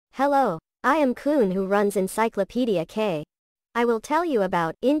Hello, I am Kun who runs Encyclopedia-K. I will tell you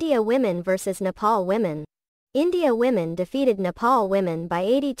about India women versus Nepal women. India women defeated Nepal women by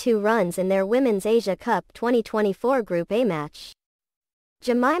 82 runs in their Women's Asia Cup 2024 Group A match.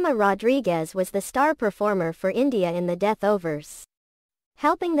 Jemimah Rodriguez was the star performer for India in the death overs,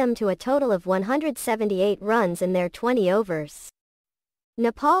 helping them to a total of 178 runs in their 20 overs.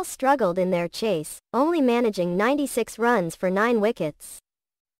 Nepal struggled in their chase, only managing 96 runs for 9 wickets.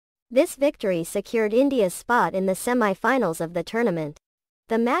 This victory secured India's spot in the semi-finals of the tournament.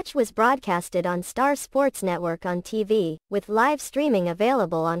 The match was broadcasted on Star Sports Network on TV, with live streaming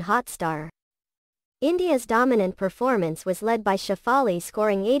available on Hotstar. India's dominant performance was led by Shefali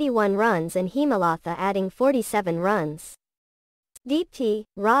scoring 81 runs and Hemalata adding 47 runs. Deepti,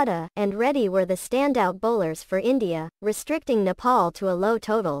 Radha, and Reddy were the standout bowlers for India, restricting Nepal to a low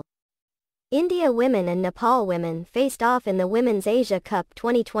total. India women and Nepal women faced off in the Women's Asia Cup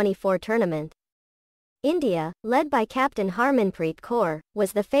 2024 tournament. India, led by captain Harmanpreet Kaur,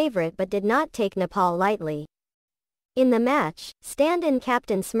 was the favourite but did not take Nepal lightly. In the match, stand-in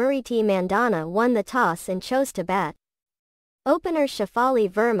captain Smriti Mandana won the toss and chose to bat. Opener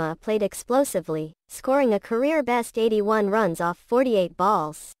Shefali Verma played explosively, scoring a career-best 81 runs off 48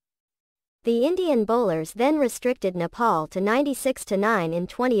 balls. The Indian bowlers then restricted Nepal to 96-9 in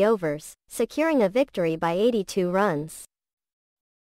 20 overs, securing a victory by 82 runs.